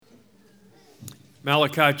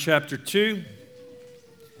Malachi chapter 2,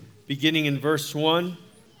 beginning in verse 1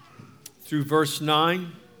 through verse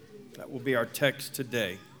 9. That will be our text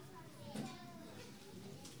today.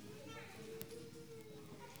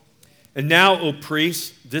 And now, O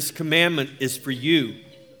priests, this commandment is for you.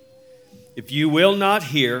 If you will not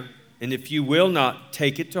hear, and if you will not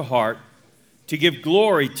take it to heart, to give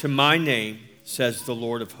glory to my name, says the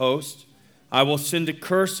Lord of hosts, I will send a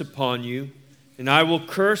curse upon you, and I will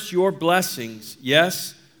curse your blessings.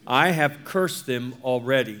 Yes, I have cursed them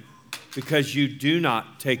already, because you do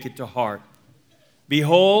not take it to heart.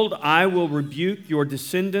 Behold, I will rebuke your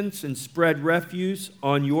descendants and spread refuse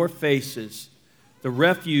on your faces, the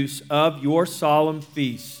refuse of your solemn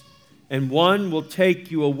feasts, and one will take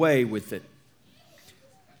you away with it.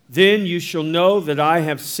 Then you shall know that I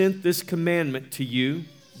have sent this commandment to you,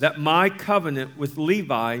 that my covenant with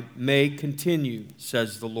Levi may continue,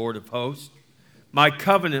 says the Lord of hosts. My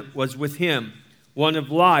covenant was with him, one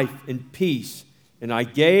of life and peace, and I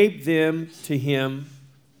gave them to him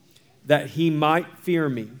that he might fear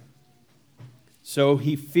me. So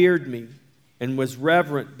he feared me and was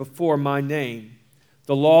reverent before my name.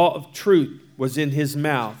 The law of truth was in his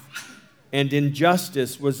mouth, and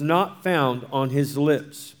injustice was not found on his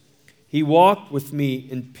lips. He walked with me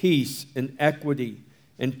in peace and equity,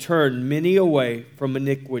 and turned many away from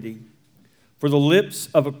iniquity. For the lips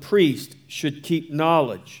of a priest should keep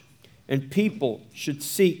knowledge, and people should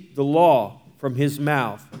seek the law from his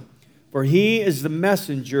mouth. For he is the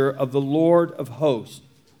messenger of the Lord of hosts.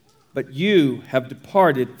 But you have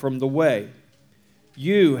departed from the way.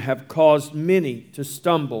 You have caused many to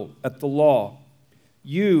stumble at the law.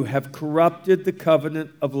 You have corrupted the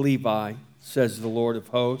covenant of Levi, says the Lord of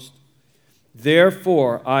hosts.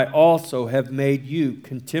 Therefore I also have made you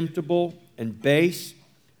contemptible and base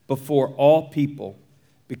before all people,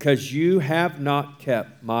 because you have not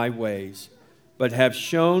kept my ways, but have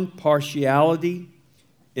shown partiality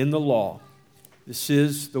in the law. This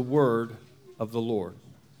is the word of the Lord.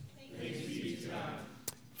 Thanks be to God.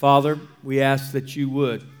 Father, we ask that you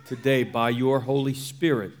would today, by your Holy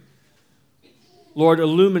Spirit, Lord,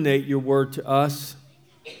 illuminate your word to us.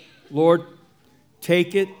 Lord,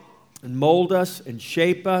 take it and mold us and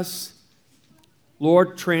shape us.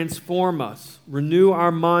 Lord, transform us, renew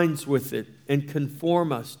our minds with it, and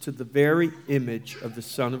conform us to the very image of the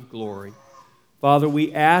Son of Glory. Father,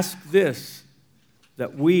 we ask this,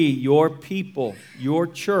 that we, your people, your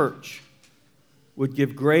church, would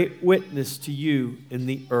give great witness to you in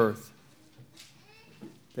the earth,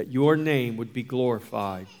 that your name would be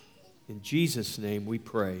glorified. In Jesus' name we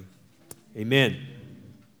pray. Amen.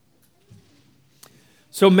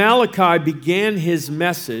 So Malachi began his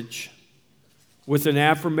message with an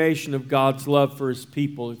affirmation of God's love for his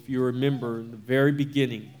people. If you remember in the very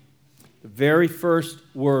beginning, the very first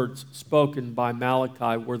words spoken by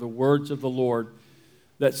Malachi were the words of the Lord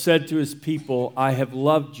that said to his people, I have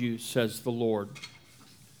loved you, says the Lord.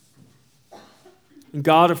 And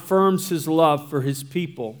God affirms his love for his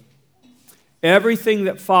people. Everything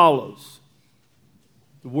that follows,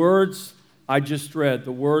 the words I just read,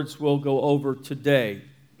 the words we'll go over today,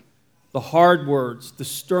 the hard words, the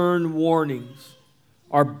stern warnings,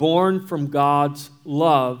 are born from God's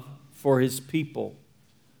love for his people.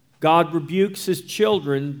 God rebukes his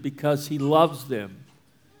children because he loves them.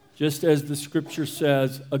 Just as the scripture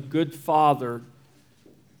says, a good father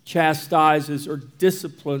chastises or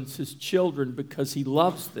disciplines his children because he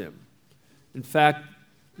loves them. In fact,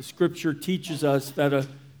 the scripture teaches us that a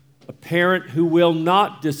parent who will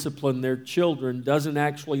not discipline their children doesn't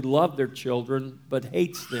actually love their children, but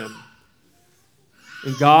hates them.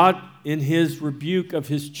 And God, in his rebuke of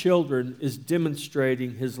his children, is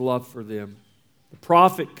demonstrating his love for them. The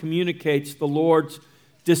prophet communicates the Lord's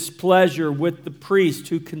displeasure with the priests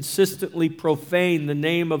who consistently profane the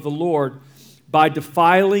name of the Lord by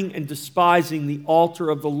defiling and despising the altar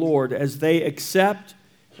of the Lord as they accept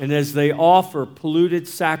and as they offer polluted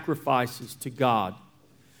sacrifices to God.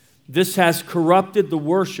 This has corrupted the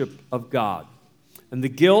worship of God, and the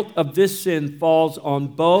guilt of this sin falls on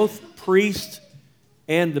both priests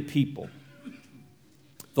and the people.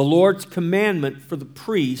 The Lord's commandment for the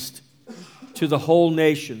priest to the whole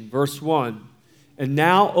nation. Verse 1, and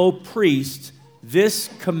now, O priests, this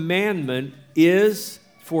commandment is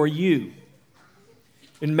for you.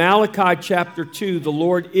 In Malachi chapter 2, the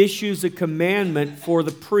Lord issues a commandment for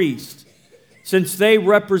the priest. Since they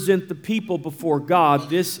represent the people before God,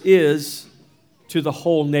 this is to the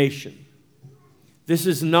whole nation. This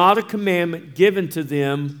is not a commandment given to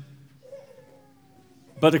them,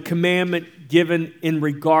 but a commandment given in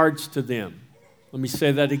regards to them. Let me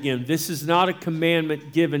say that again. This is not a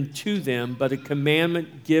commandment given to them, but a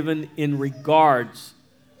commandment given in regards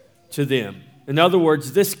to them. In other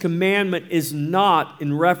words, this commandment is not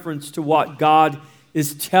in reference to what God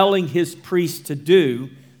is telling his priests to do.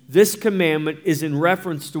 This commandment is in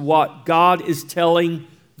reference to what God is telling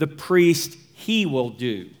the priest he will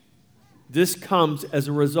do. This comes as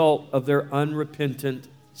a result of their unrepentant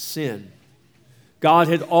sin. God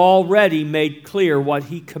had already made clear what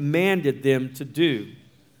he commanded them to do,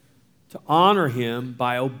 to honor him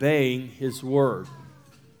by obeying his word.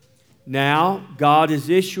 Now, God is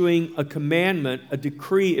issuing a commandment, a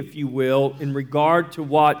decree, if you will, in regard to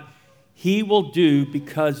what he will do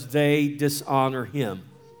because they dishonor him.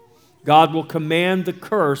 God will command the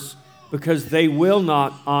curse because they will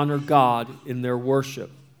not honor God in their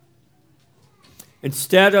worship.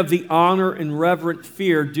 Instead of the honor and reverent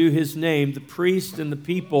fear due his name, the priest and the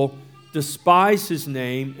people despise his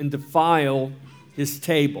name and defile his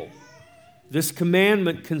table. This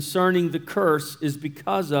commandment concerning the curse is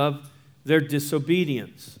because of their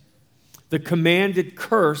disobedience. The commanded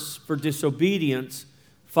curse for disobedience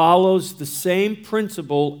follows the same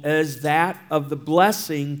principle as that of the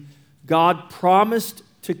blessing God promised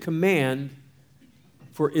to command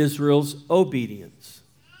for Israel's obedience.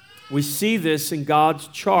 We see this in God's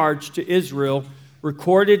charge to Israel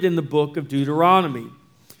recorded in the book of Deuteronomy.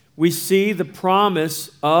 We see the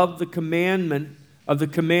promise of the commandment, of the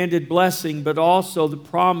commanded blessing, but also the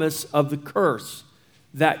promise of the curse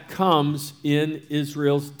that comes in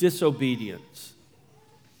Israel's disobedience.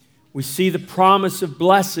 We see the promise of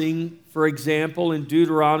blessing, for example, in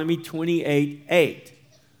Deuteronomy 28:8.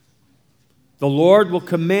 The Lord will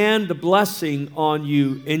command the blessing on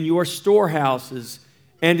you in your storehouses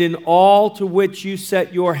and in all to which you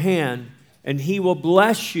set your hand, and he will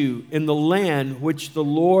bless you in the land which the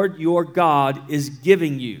Lord your God is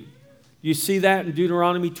giving you. You see that in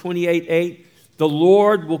Deuteronomy 28:8? The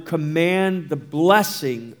Lord will command the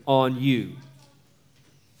blessing on you.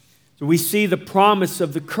 So we see the promise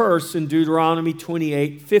of the curse in Deuteronomy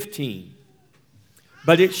 28:15.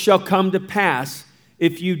 But it shall come to pass,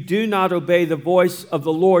 if you do not obey the voice of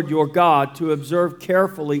the Lord your God, to observe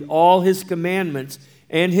carefully all his commandments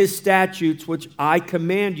and his statutes which I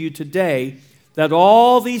command you today, that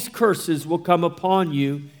all these curses will come upon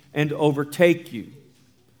you and overtake you.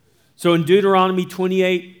 So in Deuteronomy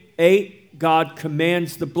 28:8, God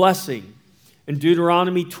commands the blessing. In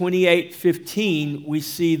Deuteronomy 28:15, we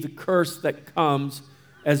see the curse that comes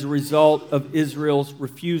as a result of Israel's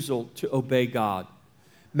refusal to obey God.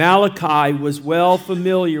 Malachi was well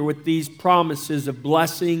familiar with these promises of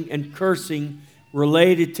blessing and cursing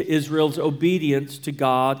related to Israel's obedience to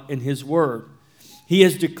God and his word. He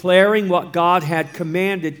is declaring what God had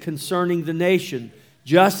commanded concerning the nation,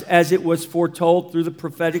 just as it was foretold through the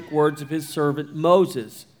prophetic words of his servant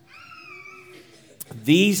Moses.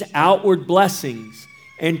 These outward blessings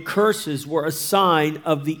and curses were a sign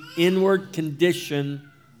of the inward condition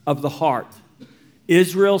of the heart.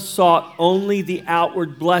 Israel sought only the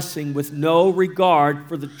outward blessing with no regard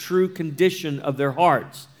for the true condition of their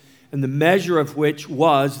hearts, and the measure of which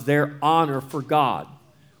was their honor for God.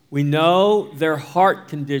 We know their heart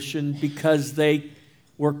condition because they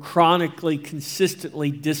were chronically, consistently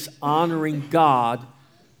dishonoring God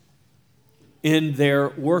in their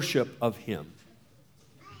worship of him.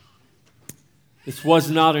 This was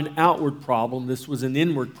not an outward problem. This was an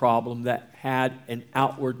inward problem that had an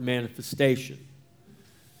outward manifestation.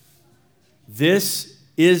 This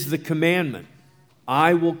is the commandment.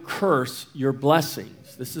 I will curse your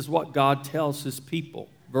blessings. This is what God tells his people.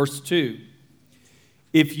 Verse 2.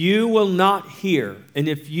 If you will not hear, and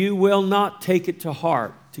if you will not take it to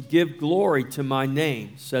heart to give glory to my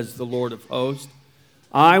name, says the Lord of hosts,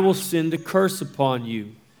 I will send a curse upon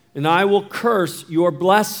you, and I will curse your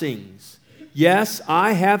blessings. Yes,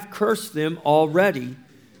 I have cursed them already,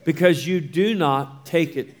 because you do not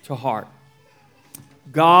take it to heart.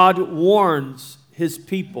 God warns his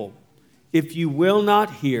people, if you will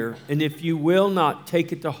not hear, and if you will not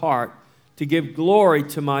take it to heart to give glory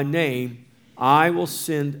to my name, I will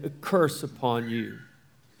send a curse upon you.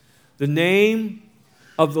 The name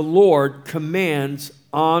of the Lord commands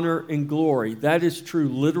honor and glory. That is true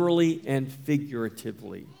literally and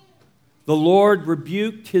figuratively. The Lord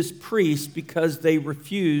rebuked his priests because they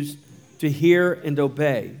refused to hear and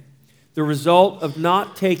obey. The result of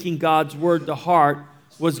not taking God's word to heart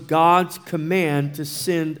was God's command to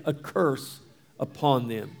send a curse upon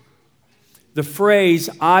them. The phrase,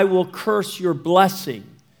 I will curse your blessing,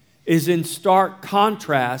 is in stark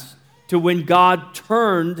contrast to when God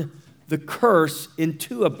turned the curse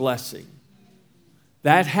into a blessing.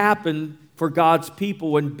 That happened for God's people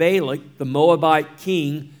when Balak, the Moabite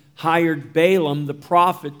king, hired Balaam, the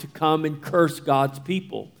prophet, to come and curse God's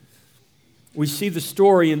people. We see the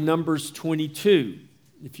story in Numbers 22.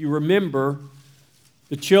 If you remember,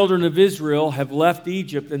 the children of Israel have left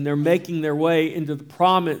Egypt and they're making their way into the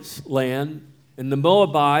promised land, and the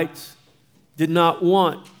Moabites did not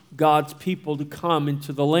want God's people to come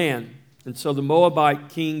into the land. And so the Moabite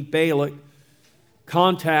king Balak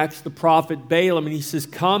contacts the prophet Balaam and he says,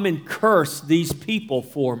 "Come and curse these people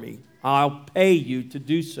for me. I'll pay you to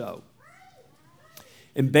do so."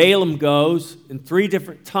 And Balaam goes, and 3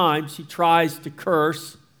 different times he tries to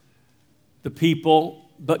curse the people,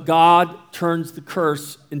 but God turns the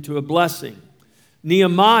curse into a blessing.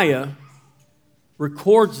 Nehemiah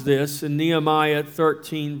records this in Nehemiah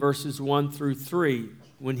 13, verses 1 through 3.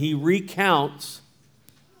 When he recounts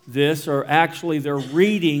this, or actually they're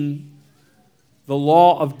reading the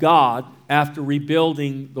law of God after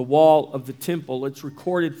rebuilding the wall of the temple. It's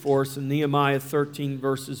recorded for us in Nehemiah 13,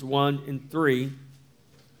 verses 1 and 3.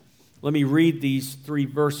 Let me read these 3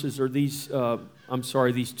 verses, or these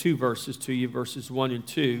 2 verses to you, verses 1 and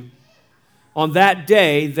 2. On that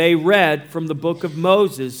day, they read from the book of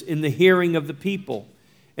Moses in the hearing of the people,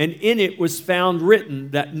 and in it was found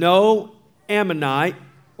written that no Ammonite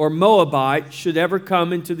or Moabite should ever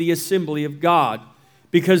come into the assembly of God,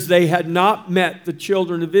 because they had not met the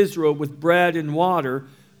children of Israel with bread and water,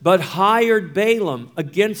 but hired Balaam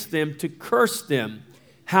against them to curse them.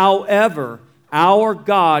 However, our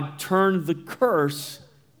God turned the curse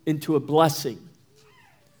into a blessing.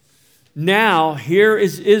 Now, here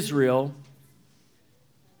is Israel,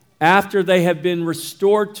 after they have been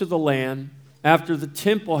restored to the land, after the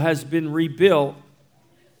temple has been rebuilt,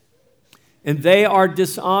 and they are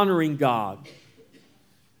dishonoring God.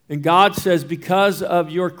 And God says, because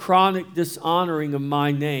of your chronic dishonoring of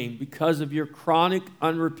my name, because of your chronic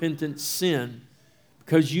unrepentant sin,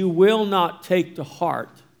 because you will not take to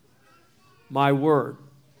heart my word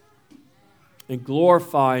and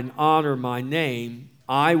glorify and honor my name,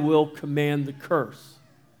 I will command the curse.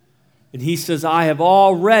 And he says, I have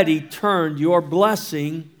already turned your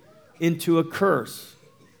blessing into a curse.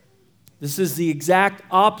 This is the exact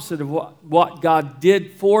opposite of what God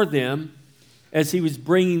did for them as he was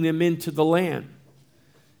bringing them into the land.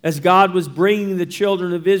 As God was bringing the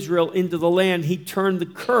children of Israel into the land, he turned the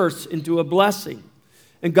curse into a blessing.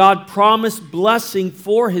 And God promised blessing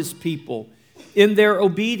for his people in their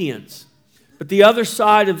obedience. But the other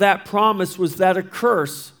side of that promise was that a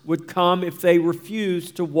curse would come if they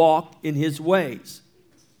refused to walk in his ways.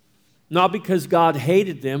 Not because God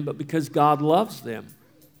hated them, but because God loves them.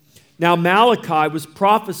 Now Malachi was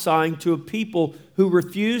prophesying to a people who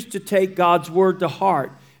refused to take God's word to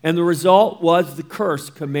heart, and the result was the curse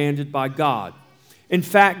commanded by God. In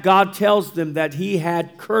fact, God tells them that he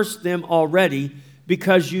had cursed them already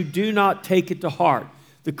because you do not take it to heart.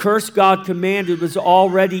 The curse God commanded was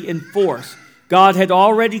already in force. God had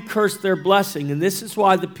already cursed their blessing, and this is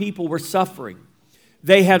why the people were suffering.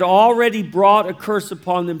 They had already brought a curse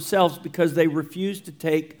upon themselves because they refused to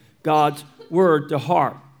take God's word to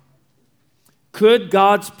heart. Could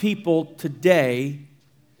God's people today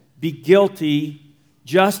be guilty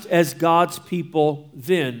just as God's people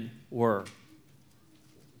then were?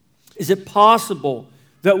 Is it possible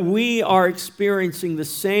that we are experiencing the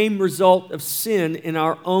same result of sin in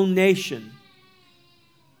our own nation?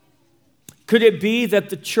 Could it be that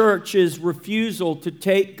the church's refusal to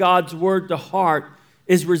take God's word to heart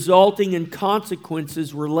is resulting in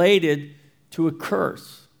consequences related to a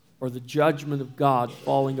curse or the judgment of God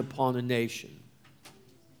falling upon a nation?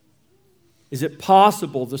 Is it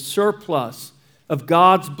possible the surplus of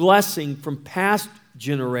God's blessing from past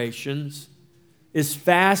generations is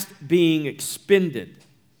fast being expended?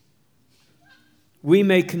 We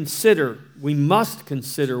must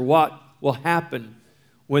consider what will happen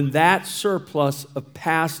when that surplus of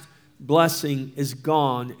past blessing is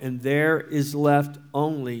gone and there is left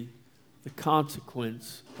only the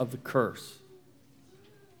consequence of the curse.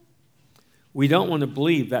 We don't want to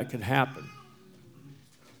believe that could happen.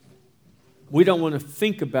 We don't want to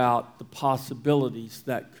think about the possibilities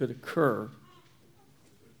that could occur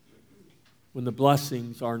when the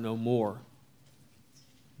blessings are no more.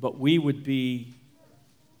 But we would be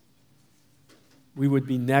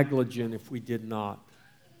negligent if we did not.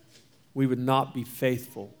 We would not be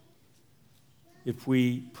faithful if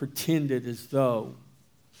we pretended as though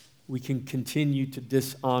we can continue to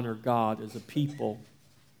dishonor God as a people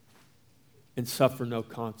and suffer no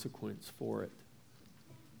consequence for it.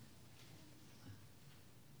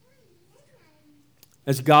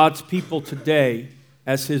 As God's people today,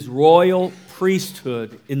 as his royal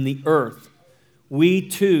priesthood in the earth, we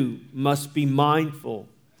too must be mindful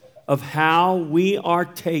of how we are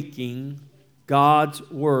taking God's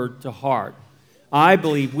word to heart. I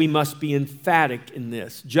believe we must be emphatic in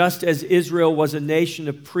this. Just as Israel was a nation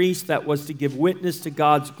of priests that was to give witness to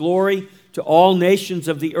God's glory to all nations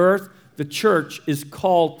of the earth, the church is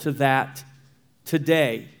called to that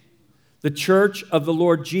today. The church of the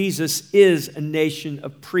Lord Jesus is a nation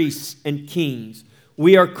of priests and kings.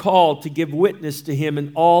 We are called to give witness to Him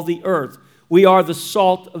in all the earth. We are the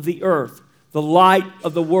salt of the earth, the light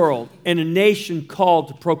of the world, and a nation called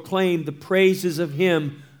to proclaim the praises of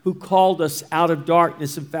Him who called us out of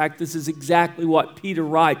darkness. In fact, this is exactly what Peter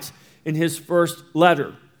writes in his first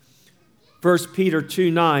letter. 1 Peter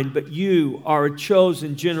 2:9, but you are a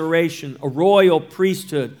chosen generation, a royal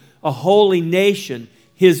priesthood, a holy nation,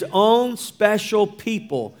 His own special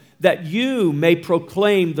people, that you may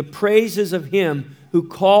proclaim the praises of Him who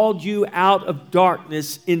called you out of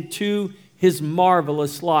darkness into His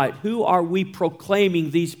marvelous light. Who are we proclaiming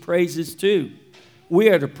these praises to? We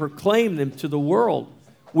are to proclaim them to the world.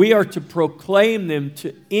 We are to proclaim them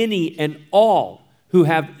to any and all who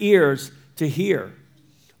have ears to hear.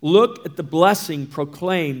 Look at the blessing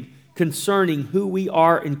proclaimed concerning who we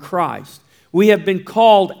are in Christ. We have been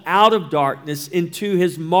called out of darkness into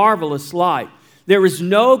His marvelous light. There is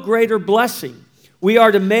no greater blessing. We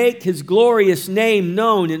are to make His glorious name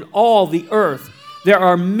known in all the earth. There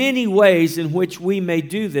are many ways in which we may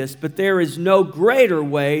do this, but there is no greater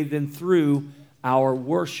way than through our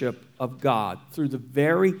worship of God, through the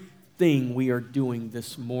very thing we are doing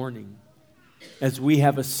this morning as we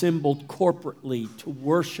have assembled corporately to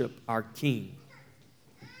worship our King.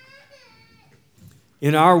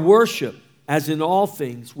 In our worship, as in all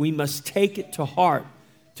things, we must take it to heart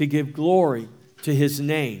to give glory to His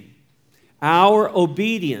name. Our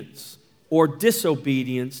obedience or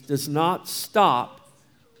disobedience does not stop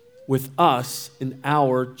with us in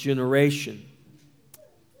our generation.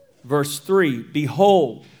 Verse 3,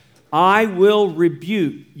 behold, I will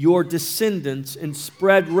rebuke your descendants and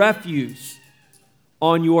spread refuse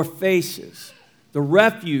on your faces, the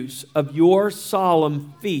refuse of your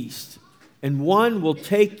solemn feast, and one will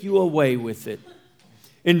take you away with it.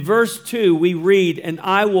 In verse 2, we read, and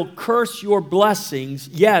I will curse your blessings.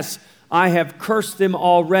 Yes, I have cursed them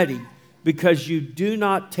already, because you do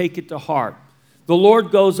not take it to heart. The Lord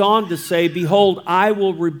goes on to say, behold, I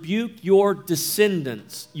will rebuke your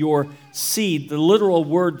descendants, your seed. The literal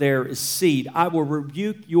word there is seed. I will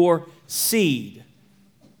rebuke your seed.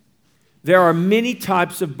 There are many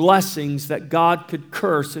types of blessings that God could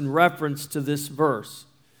curse in reference to this verse.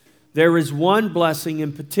 There is one blessing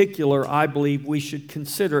in particular I believe we should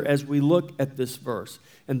consider as we look at this verse,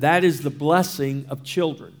 and that is the blessing of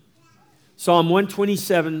children. Psalm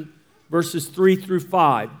 127, verses 3 through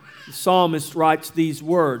 5. The psalmist writes these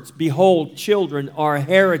words, behold, children are a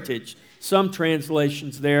heritage. Some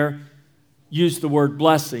translations there use the word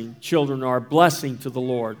blessing. Children are a blessing to the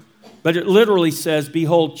Lord. But it literally says,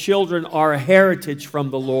 behold, children are a heritage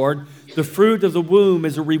from the Lord. The fruit of the womb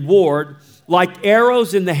is a reward. Like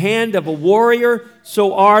arrows in the hand of a warrior,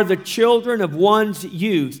 so are the children of one's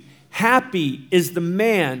youth. Happy is the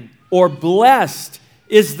man, or blessed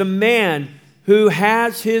is the man who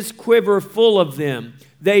has his quiver full of them.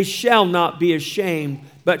 They shall not be ashamed,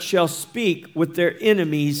 but shall speak with their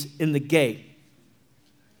enemies in the gate.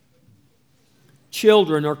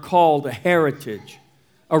 Children are called a heritage,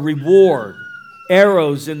 a reward,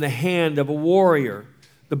 arrows in the hand of a warrior.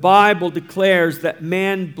 The Bible declares that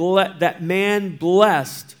man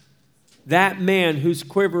blessed, that man whose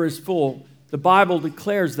quiver is full, the Bible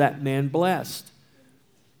declares that man blessed.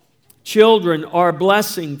 Children are a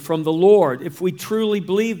blessing from the Lord. If we truly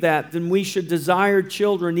believe that, then we should desire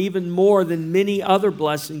children even more than many other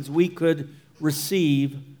blessings we could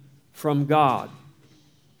receive from God.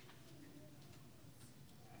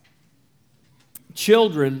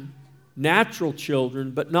 Children, natural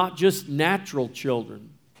children, but not just natural children.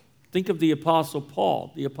 Think of the Apostle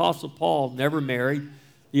Paul. The Apostle Paul never married.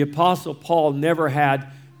 The Apostle Paul never had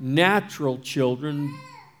natural children,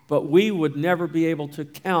 but we would never be able to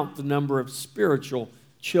count the number of spiritual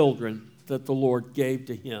children that the Lord gave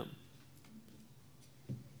to him.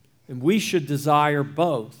 And we should desire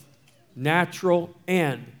both natural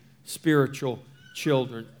and spiritual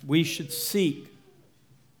children. We should seek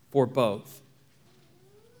for both.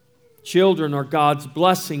 Children are God's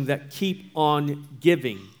blessing that keep on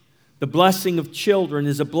giving. The blessing of children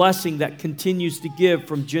is a blessing that continues to give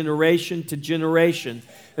from generation to generation.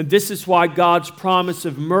 And this is why God's promise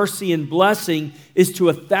of mercy and blessing is to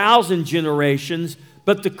 1,000 generations,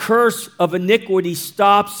 but the curse of iniquity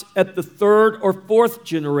stops at the 3rd or 4th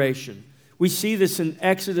generation. We see this in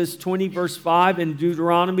Exodus 20, verse 5, and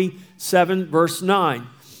Deuteronomy 7, verse 9.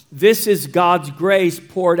 This is God's grace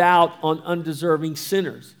poured out on undeserving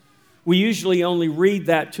sinners. We usually only read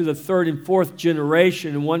that to the third and fourth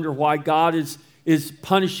generation and wonder why God is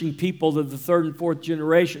punishing people of the third and fourth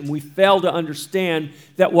generation. We fail to understand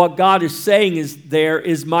that what God is saying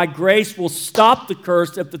is my grace will stop the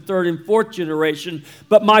curse at the third and fourth generation,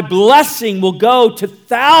 but my blessing will go to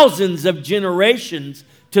thousands of generations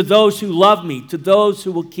to those who love me, to those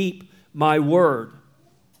who will keep my word.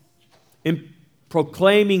 In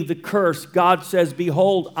proclaiming the curse, God says,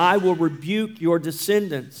 behold, I will rebuke your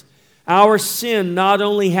descendants. Our sin not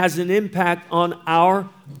only has an impact on our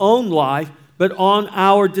own life, but on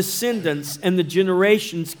our descendants and the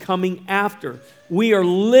generations coming after. We are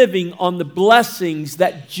living on the blessings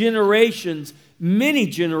that generations, many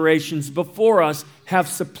generations before us, have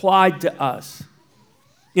supplied to us.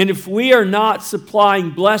 And if we are not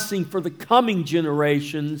supplying blessing for the coming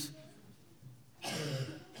generations,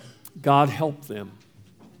 God help them.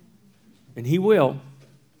 And He will,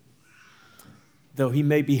 though He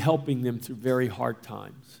may be helping them through very hard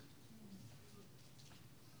times.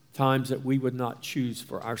 Times that we would not choose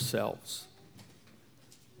for ourselves.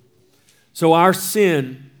 So our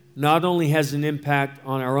sin not only has an impact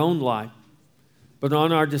on our own life, but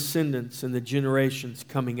on our descendants and the generations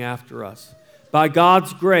coming after us. By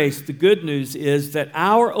God's grace, the good news is that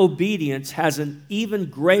our obedience has an even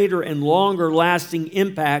greater and longer lasting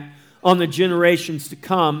impact on the generations to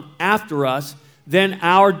come after us than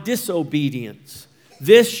our disobedience.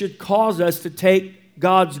 This should cause us to take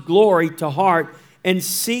God's glory to heart and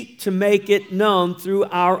seek to make it known through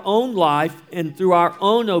our own life and through our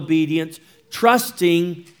own obedience,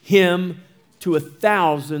 trusting Him to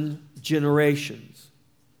 1,000 generations.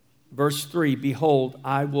 Verse 3, behold,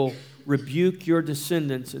 I will rebuke your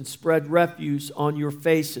descendants and spread refuse on your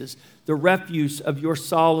faces, the refuse of your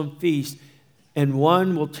solemn feast, and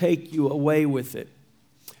one will take you away with it.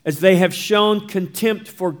 As they have shown contempt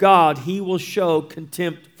for God, He will show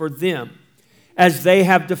contempt for them. As they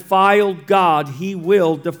have defiled God, He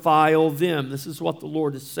will defile them. This is what the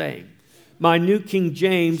Lord is saying. My New King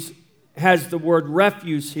James has the word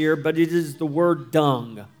refuse here, but it is the word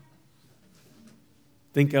dung.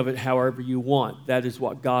 Think of it however you want. That is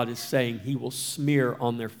what God is saying. He will smear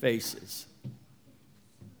on their faces.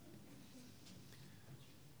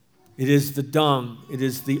 It is the dung. It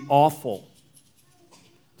is the offal.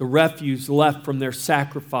 The refuse left from their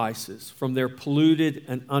sacrifices, from their polluted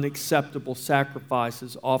and unacceptable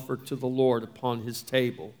sacrifices offered to the Lord upon His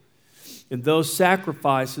table. And those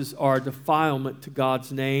sacrifices are a defilement to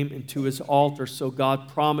God's name and to His altar, so God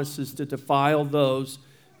promises to defile those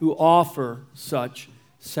who offer such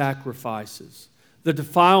sacrifices. The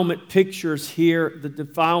defilement pictured here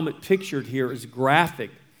is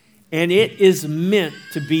graphic, and it is meant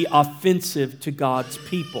to be offensive to God's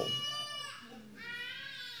people.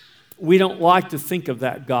 We don't like to think of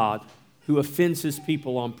that God who offends His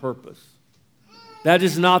people on purpose. That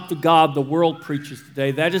is not the God the world preaches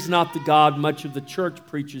today. That is not the God much of the church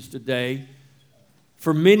preaches today.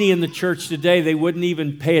 For many in the church today, they wouldn't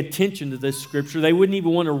even pay attention to this scripture. They wouldn't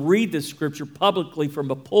even want to read this scripture publicly from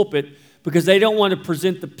a pulpit because they don't want to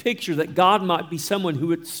present the picture that God might be someone who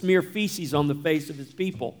would smear feces on the face of His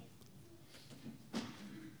people. But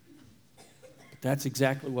that's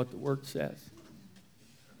exactly what the Word says.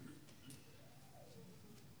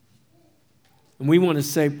 And we want to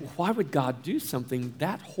say, why would God do something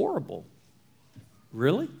that horrible?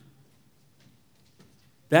 Really?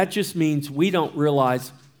 That just means we don't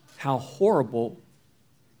realize how horrible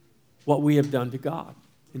what we have done to God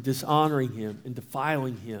in dishonoring Him, in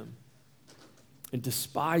defiling Him, and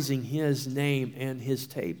despising His name and His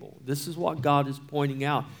table. This is what God is pointing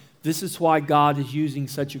out. This is why God is using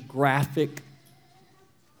such a graphic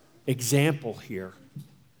example here.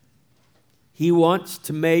 He wants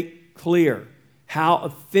to make clear how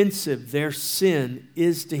offensive their sin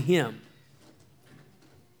is to Him.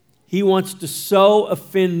 He wants to so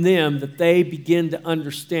offend them that they begin to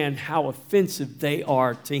understand how offensive they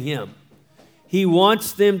are to Him. He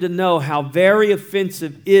wants them to know how very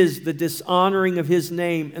offensive is the dishonoring of His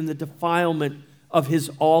name and the defilement of His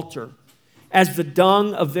altar. As the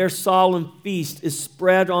dung of their solemn feast is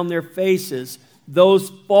spread on their faces, those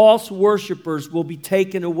false worshipers will be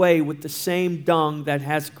taken away with the same dung that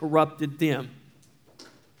has corrupted them.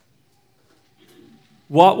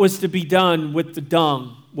 What was to be done with the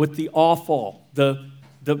dung, with the offal, the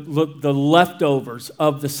leftovers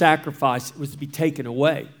of the sacrifice? It was to be taken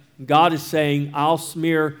away. God is saying, I'll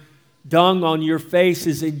smear dung on your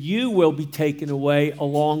faces and you will be taken away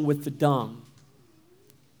along with the dung.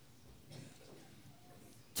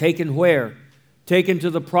 Taken where? Taken to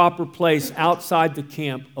the proper place outside the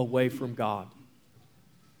camp, away from God.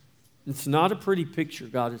 It's not a pretty picture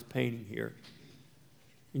God is painting here.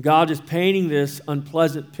 And God is painting this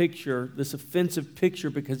unpleasant picture, this offensive picture,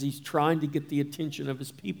 because He's trying to get the attention of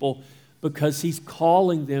His people, because He's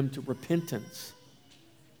calling them to repentance.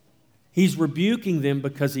 He's rebuking them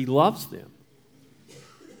because He loves them.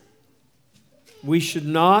 We should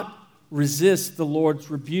not resist the Lord's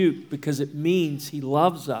rebuke because it means He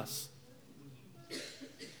loves us.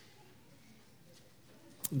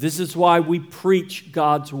 This is why we preach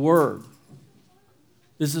God's Word.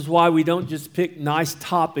 This is why we don't just pick nice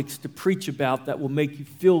topics to preach about that will make you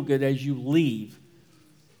feel good as you leave,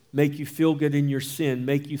 make you feel good in your sin,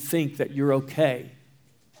 make you think that you're okay,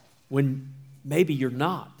 when maybe you're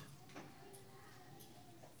not.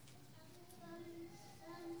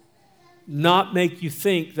 Not make you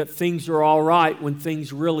think that things are all right when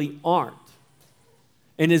things really aren't.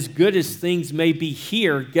 And as good as things may be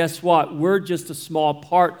here, guess what? We're just a small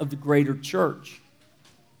part of the greater church.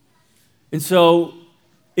 And so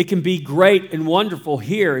it can be great and wonderful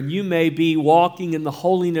here, and you may be walking in the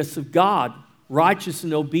holiness of God, righteous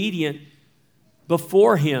and obedient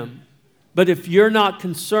before Him. But if you're not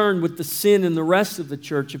concerned with the sin in the rest of the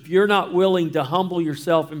church, if you're not willing to humble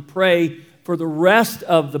yourself and pray for the rest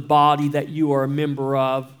of the body that you are a member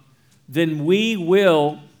of, then we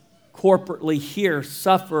will corporately here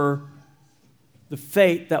suffer the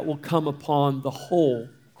fate that will come upon the whole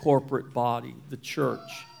corporate body, the church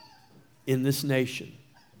in this nation.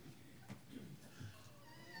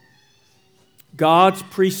 God's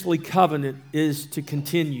priestly covenant is to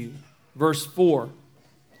continue. Verse 4,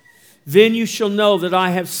 then you shall know that I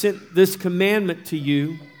have sent this commandment to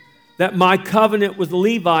you, that my covenant with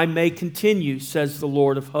Levi may continue, says the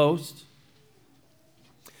Lord of hosts.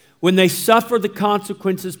 When they suffer the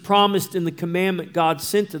consequences promised in the commandment God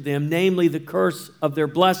sent to them, namely the curse of their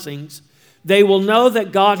blessings, they will know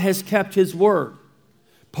that God has kept His word.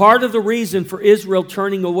 Part of the reason for Israel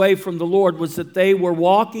turning away from the Lord was that they were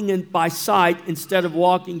walking by sight instead of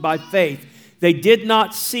walking by faith. They did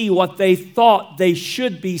not see what they thought they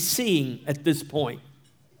should be seeing at this point.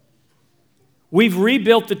 We've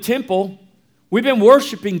rebuilt the temple. We've been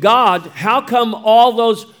worshiping God. How come all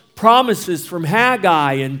those promises from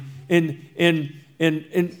Haggai and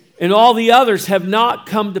all the others have not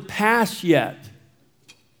come to pass yet?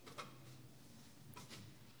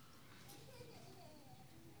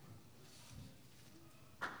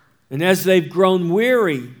 And as they've grown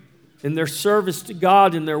weary in their service to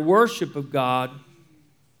God and their worship of God,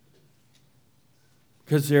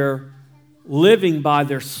 because they're living by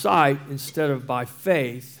their sight instead of by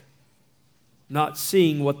faith, not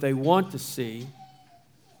seeing what they want to see,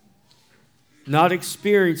 not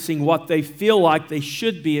experiencing what they feel like they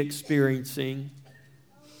should be experiencing,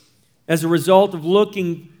 as a result of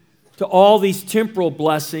looking to all these temporal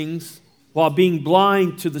blessings while being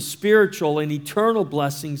blind to the spiritual and eternal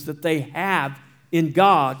blessings that they have in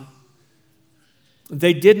God,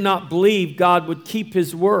 they did not believe God would keep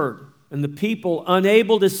His word. And the people,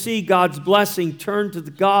 unable to see God's blessing, turned to the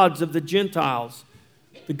gods of the Gentiles,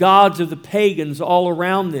 the gods of the pagans all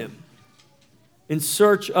around them, in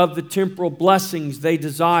search of the temporal blessings they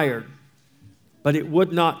desired. But it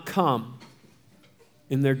would not come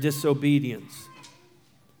in their disobedience,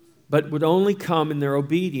 but would only come in their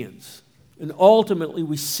obedience. And ultimately,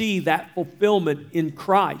 we see that fulfillment in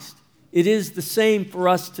Christ. It is the same for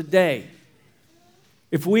us today.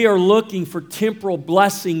 If we are looking for temporal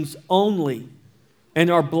blessings only and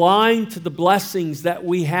are blind to the blessings that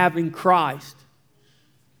we have in Christ,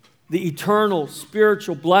 the eternal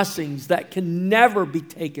spiritual blessings that can never be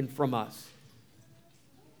taken from us,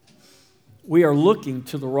 we are looking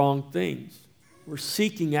to the wrong things. We're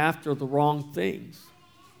seeking after the wrong things.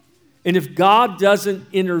 And if God doesn't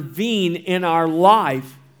intervene in our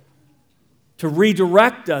life to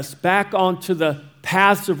redirect us back onto the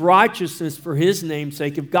paths of righteousness for His name's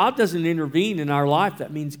sake, if God doesn't intervene in our life,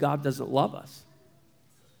 that means God doesn't love us.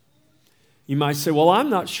 You might say, well, I'm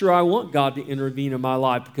not sure I want God to intervene in my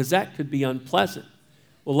life because that could be unpleasant.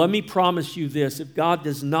 Well, let me promise you this. If God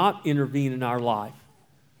does not intervene in our life,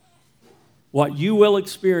 what you will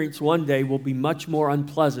experience one day will be much more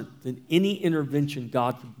unpleasant than any intervention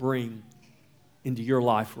God could bring into your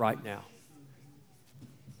life right now.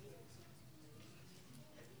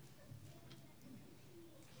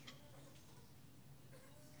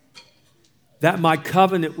 That my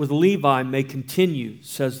covenant with Levi may continue,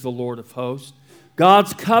 says the Lord of hosts.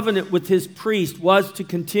 God's covenant with His priest was to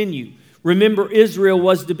continue. Remember, Israel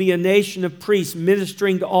was to be a nation of priests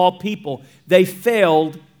ministering to all people. They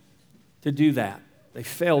failed to do that. They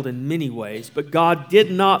failed in many ways, but God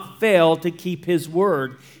did not fail to keep His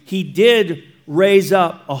word. He did raise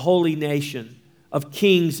up a holy nation of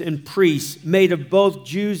kings and priests made of both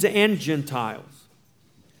Jews and Gentiles.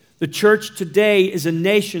 The church today is a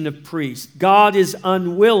nation of priests. God is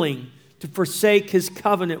unwilling to forsake His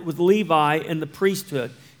covenant with Levi and the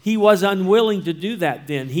priesthood. He was unwilling to do that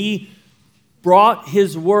then. He brought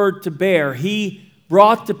His word to bear. He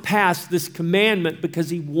brought to pass this commandment because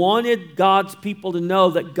He wanted God's people to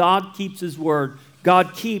know that God keeps His word.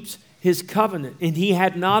 God keeps His covenant. And He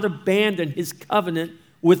had not abandoned His covenant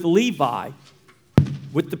with Levi,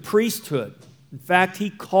 with the priesthood. In fact,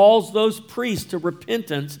 He calls those priests to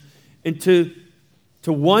repentance and to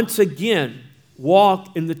once again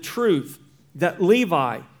walk in the truth that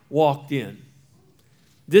Levi walked in.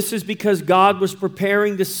 This is because God was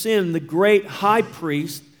preparing to send the great high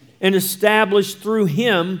priest and establish through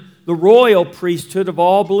him the royal priesthood of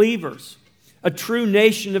all believers, a true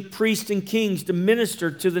nation of priests and kings to minister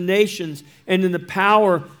to the nations and in the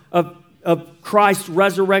power of Christ's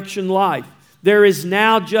resurrection life. There is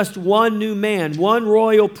now just one new man, one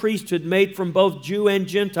royal priesthood made from both Jew and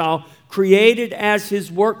Gentile, created as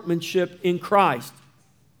His workmanship in Christ.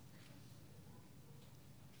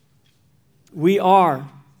 We are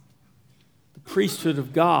the priesthood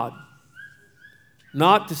of God,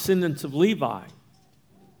 not descendants of Levi,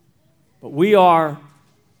 but we are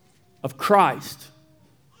of Christ,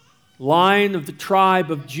 line of the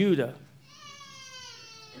tribe of Judah,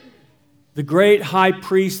 the great high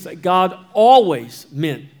priest that God always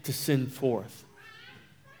meant to send forth.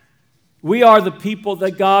 We are the people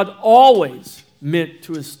that God always meant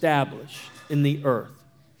to establish in the earth.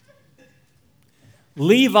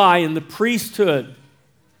 Levi and the priesthood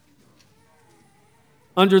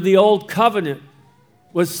under the old covenant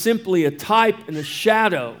was simply a type and a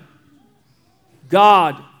shadow.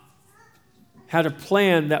 God had a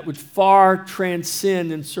plan that would far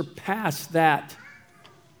transcend and surpass that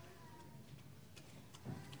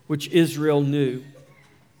which Israel knew.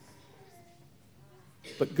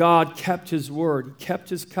 But God kept His word. He kept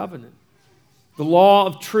His covenant. The law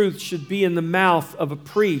of truth should be in the mouth of a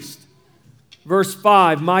priest. Verse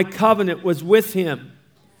 5, my covenant was with him,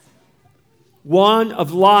 one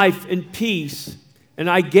of life and peace, and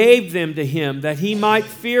I gave them to him that he might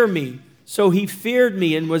fear me. So he feared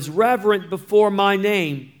me and was reverent before my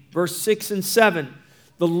name. Verse 6 and 7,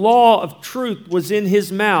 the law of truth was in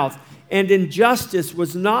his mouth, and injustice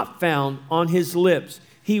was not found on his lips.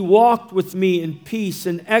 He walked with me in peace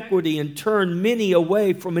and equity and turned many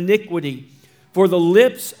away from iniquity. For the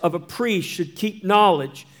lips of a priest should keep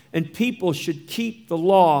knowledge, and people should keep the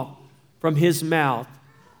law from his mouth.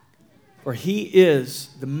 For he is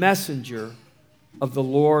the messenger of the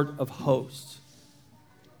Lord of hosts.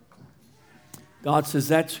 God says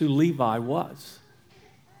that's who Levi was.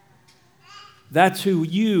 That's who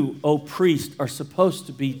you, O priest, are supposed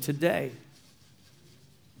to be today.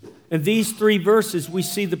 In these 3 verses, we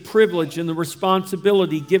see the privilege and the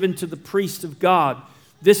responsibility given to the priest of God.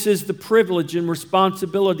 This is the privilege and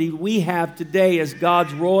responsibility we have today as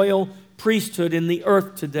God's royal priesthood in the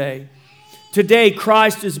earth today. Today,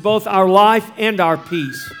 Christ is both our life and our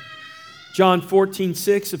peace. John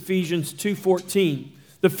 14:6, Ephesians 2:14.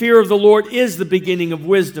 The fear of the Lord is the beginning of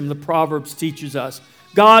wisdom, the Proverbs teaches us.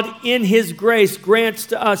 God, in His grace, grants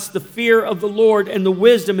to us the fear of the Lord and the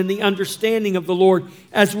wisdom and the understanding of the Lord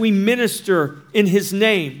as we minister in His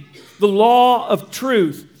name. The law of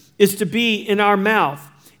truth is to be in our mouth,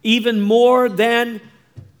 even more than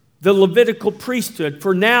the Levitical priesthood.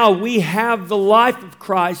 For now we have the life of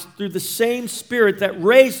Christ through the same Spirit that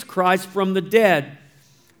raised Christ from the dead.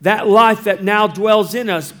 That life that now dwells in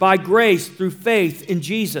us by grace through faith in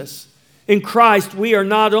Jesus. In Christ, we are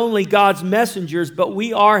not only God's messengers, but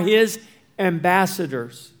we are His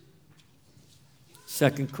ambassadors.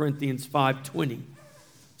 2 Corinthians 5:20.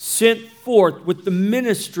 Sent forth with the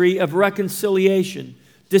ministry of reconciliation,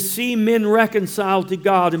 to see men reconciled to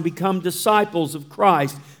God and become disciples of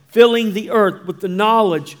Christ, filling the earth with the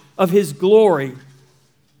knowledge of His glory.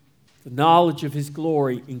 The knowledge of His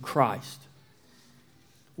glory in Christ.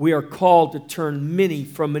 We are called to turn many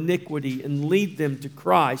from iniquity and lead them to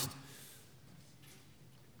Christ.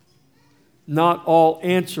 Not all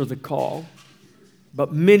answer the call,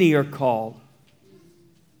 but many are called.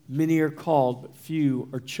 Many are called, but few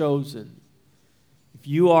are chosen. If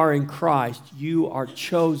you are in Christ, you are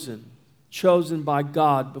chosen by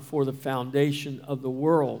God before the foundation of the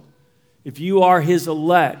world. If you are His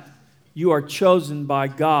elect, you are chosen by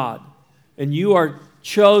God. And you are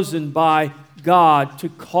chosen by God to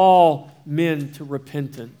call men to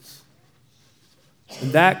repentance.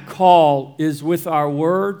 And that call is with our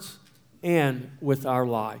words and with our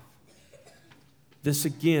life. This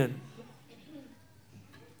again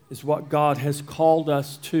is what God has called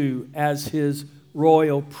us to as His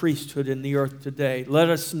royal priesthood in the earth today. Let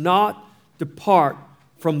us not depart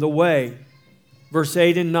from the way. Verse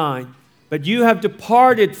 8 and 9. But you have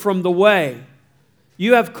departed from the way.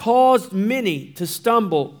 You have caused many to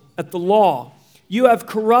stumble at the law. You have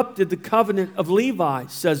corrupted the covenant of Levi,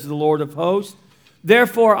 says the Lord of hosts.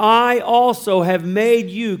 Therefore I also have made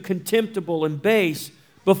you contemptible and base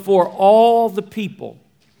before all the people,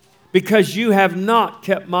 because you have not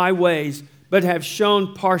kept my ways, but have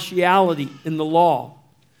shown partiality in the law.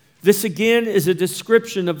 This again is a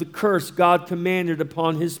description of the curse God commanded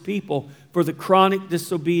upon His people for the chronic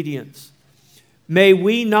disobedience. May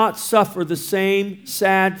we not suffer the same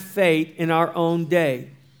sad fate in our own day.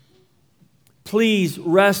 Please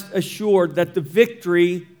rest assured that the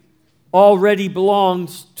victory already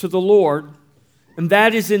belongs to the Lord, and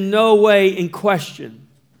that is in no way in question.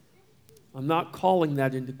 I'm not calling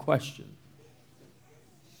that into question.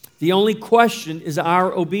 The only question is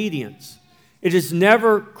our obedience. It is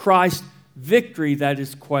never Christ's victory that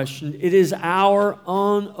is questioned. It is our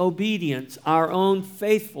own obedience, our own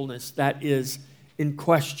faithfulness that is in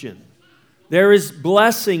question. There is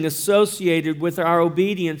blessing associated with our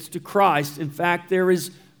obedience to Christ. In fact, there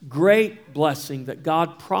is great blessing that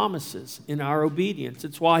God promises in our obedience.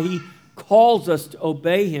 It's why He calls us to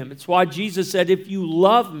obey Him. It's why Jesus said, if you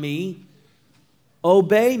love me,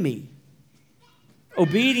 obey me.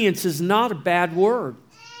 Obedience is not a bad word.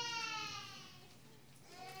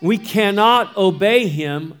 We cannot obey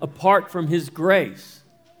Him apart from His grace.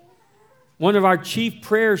 One of our chief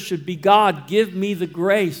prayers should be, God, give me the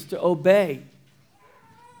grace to obey.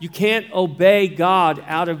 You can't obey God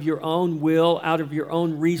out of your own will, out of your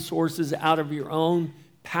own resources, out of your own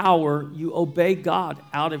power. You obey God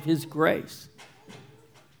out of His grace.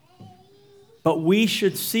 But we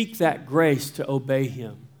should seek that grace to obey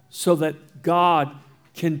Him so that God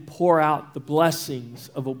can pour out the blessings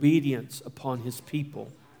of obedience upon His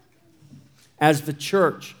people. As the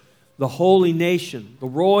church, the holy nation, the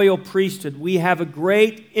royal priesthood, we have a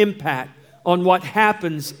great impact on what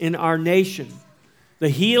happens in our nation. The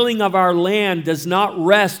healing of our land does not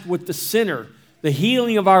rest with the sinner. The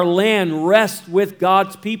healing of our land rests with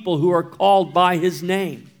God's people who are called by His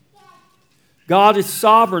name. God is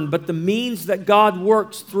sovereign, but the means that God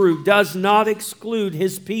works through does not exclude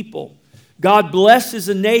His people. God blesses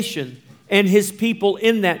a nation, and His people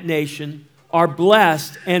in that nation are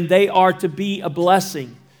blessed, and they are to be a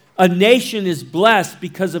blessing. A nation is blessed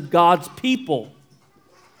because of God's people.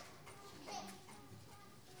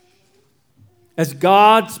 As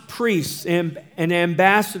God's priests and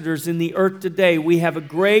ambassadors in the earth today, we have a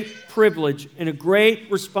great privilege and a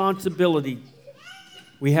great responsibility.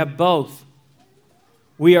 We have both.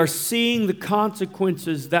 We are seeing the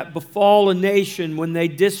consequences that befall a nation when they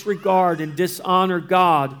disregard and dishonor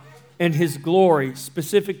God and His glory,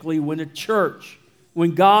 specifically when a church,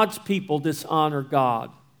 when God's people dishonor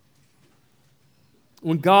God.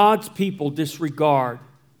 When God's people disregard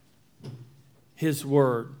His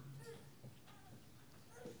word.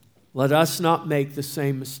 Let us not make the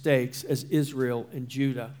same mistakes as Israel and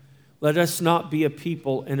Judah. Let us not be a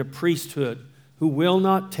people and a priesthood who will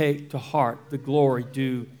not take to heart the glory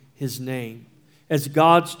due His name. As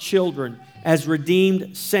God's children, as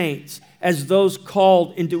redeemed saints, as those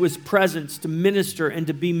called into His presence to minister and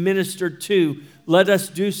to be ministered to, let us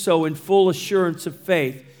do so in full assurance of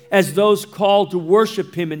faith. As those called to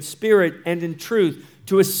worship Him in spirit and in truth,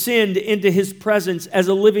 to ascend into His presence as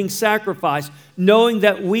a living sacrifice, knowing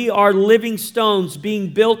that we are living stones being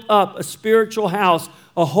built up, a spiritual house,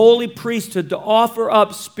 a holy priesthood to offer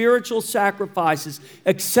up spiritual sacrifices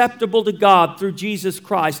acceptable to God through Jesus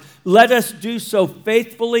Christ. Let us do so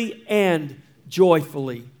faithfully and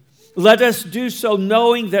joyfully. Let us do so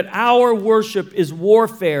knowing that our worship is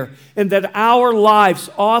warfare and that our lives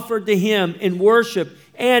offered to Him in worship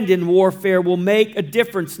and in warfare will make a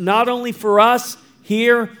difference not only for us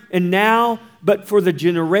here and now, but for the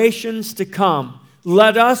generations to come.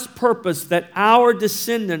 Let us purpose that our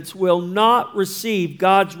descendants will not receive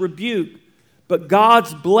God's rebuke, but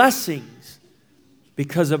God's blessings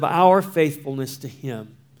because of our faithfulness to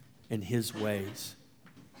Him and His ways.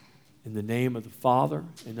 In the name of the Father,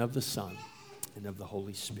 and of the Son, and of the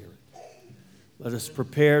Holy Spirit. Let us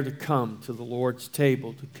prepare to come to the Lord's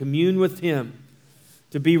table, to commune with Him,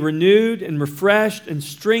 to be renewed and refreshed and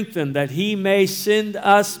strengthened, that He may send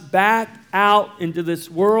us back out into this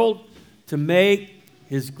world to make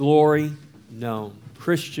His glory known.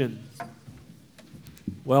 Christian,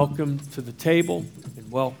 welcome to the table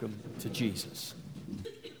and welcome to Jesus.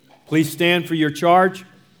 Please stand for your charge.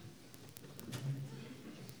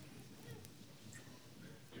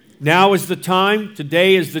 Now is the time,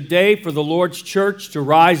 today is the day for the Lord's church to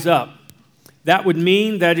rise up. That would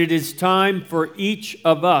mean that it is time for each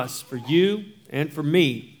of us, for you and for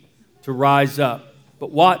me, to rise up.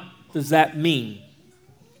 But what does that mean?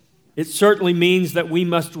 It certainly means that we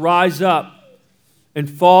must rise up and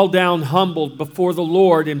fall down humbled before the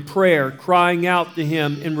Lord in prayer, crying out to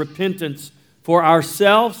Him in repentance for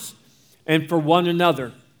ourselves and for one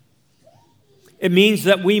another. It means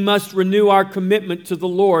that we must renew our commitment to the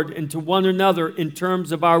Lord and to one another in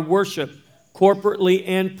terms of our worship, corporately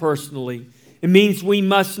and personally. It means we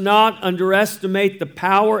must not underestimate the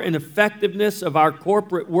power and effectiveness of our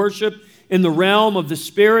corporate worship in the realm of the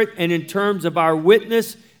Spirit and in terms of our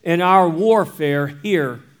witness and our warfare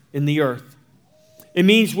here in the earth. It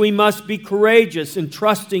means we must be courageous in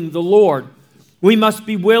trusting the Lord. We must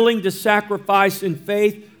be willing to sacrifice in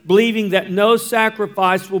faith, believing that no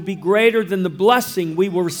sacrifice will be greater than the blessing we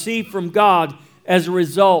will receive from God as a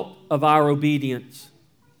result of our obedience.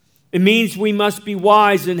 It means we must be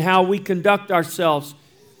wise in how we conduct ourselves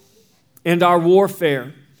and our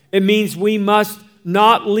warfare. It means we must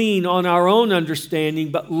not lean on our own understanding,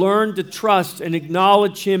 but learn to trust and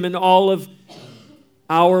acknowledge Him in all of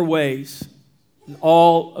our ways, in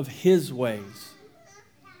all of His ways,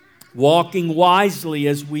 walking wisely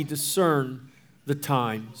as we discern the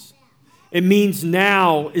times. It means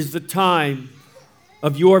now is the time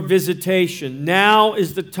of your visitation. Now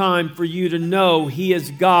is the time for you to know He is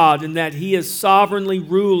God and that He is sovereignly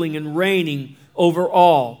ruling and reigning over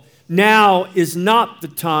all. Now is not the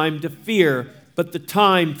time to fear, but the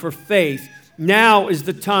time for faith. Now is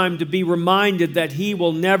the time to be reminded that He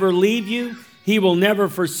will never leave you, He will never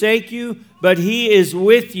forsake you, but He is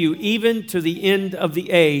with you even to the end of the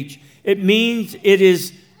age. It means it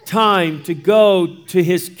is time to go to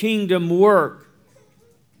His kingdom work.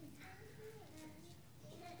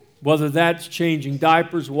 Whether that's changing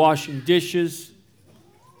diapers, washing dishes,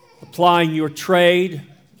 applying your trade,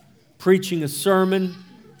 preaching a sermon,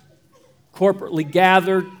 corporately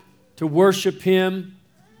gathered to worship Him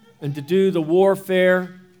and to do the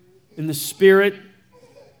warfare in the Spirit.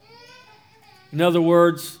 In other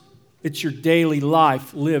words, it's your daily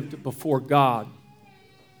life lived before God.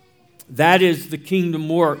 That is the kingdom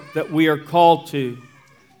work that we are called to,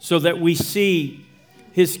 so that we see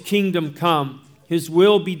His kingdom come, His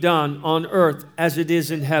will be done on earth as it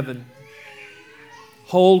is in heaven.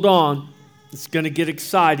 Hold on. It's going to get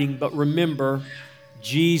exciting, but remember,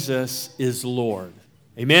 Jesus is Lord.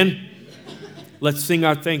 Amen? Let's sing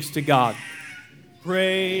our thanks to God.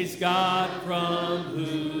 Praise God from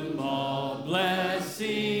whom all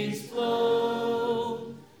blessings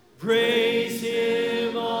flow. Praise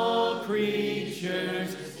Him, all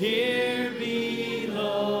creatures here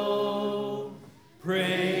below.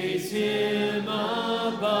 Praise Him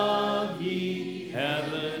above, ye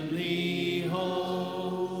heavenly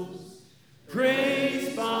hosts.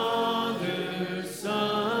 Praise Father,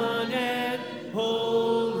 Son, and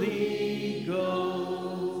Holy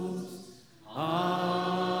Ghost.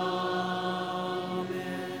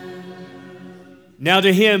 Now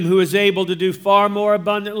to Him who is able to do far more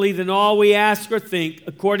abundantly than all we ask or think,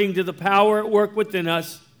 according to the power at work within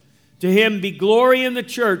us, to Him be glory in the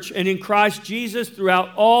church and in Christ Jesus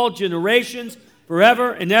throughout all generations,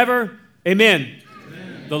 forever and ever. Amen.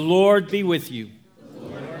 Amen. The Lord be with you.